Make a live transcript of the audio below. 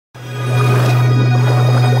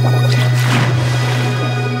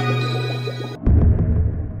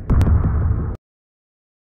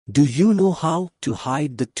Do you know how to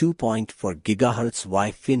hide the 2.4 GHz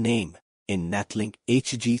Wi-Fi name in Netlink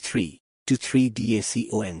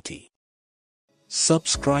HG323DAC?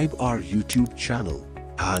 Subscribe our YouTube channel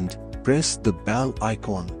and press the bell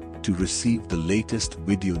icon to receive the latest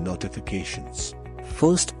video notifications.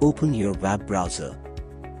 First, open your web browser.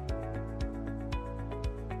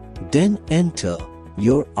 Then enter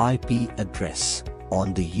your IP address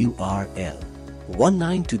on the URL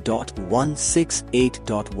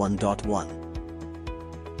 192.168.1.1.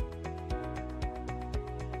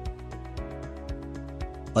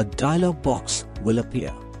 A dialog box will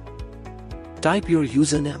appear. Type your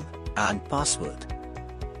username and password.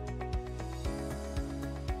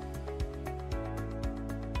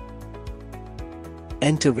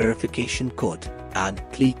 Enter verification code and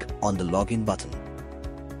click on the login button.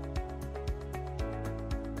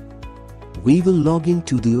 We will log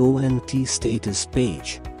into the ONT status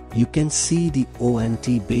page. You can see the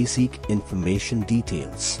ONT basic information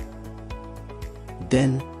details.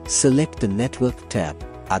 Then select the network tab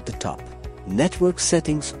at the top. Network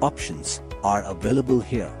settings options are available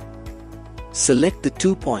here. Select the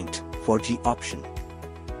 2.4G option.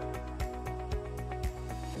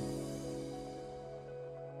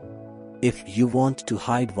 If you want to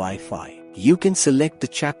hide Wi-Fi, you can select the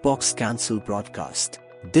checkbox Cancel Broadcast.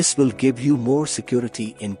 This will give you more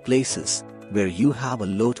security in places where you have a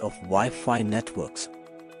lot of Wi-Fi networks.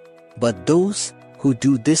 But those who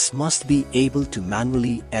do this must be able to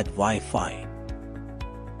manually add Wi-Fi.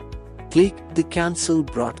 Click the Cancel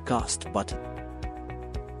Broadcast button.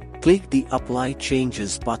 Click the Apply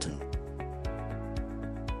Changes button.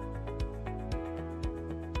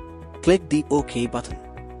 Click the OK button.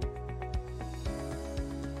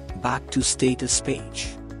 Back to status page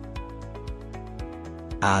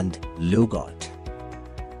and log out.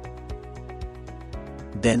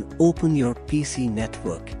 Then open your PC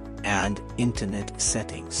network and internet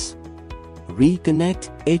settings. Reconnect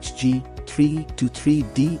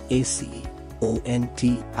HG323DAC ONT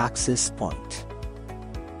access point.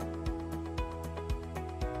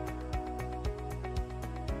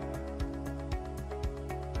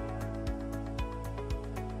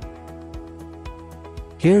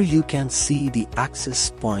 Here you can see the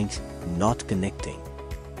access point not connecting.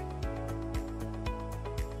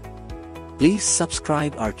 Please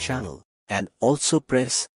subscribe our channel and also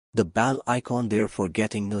press the bell icon there for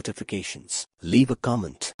getting notifications. Leave a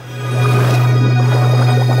comment.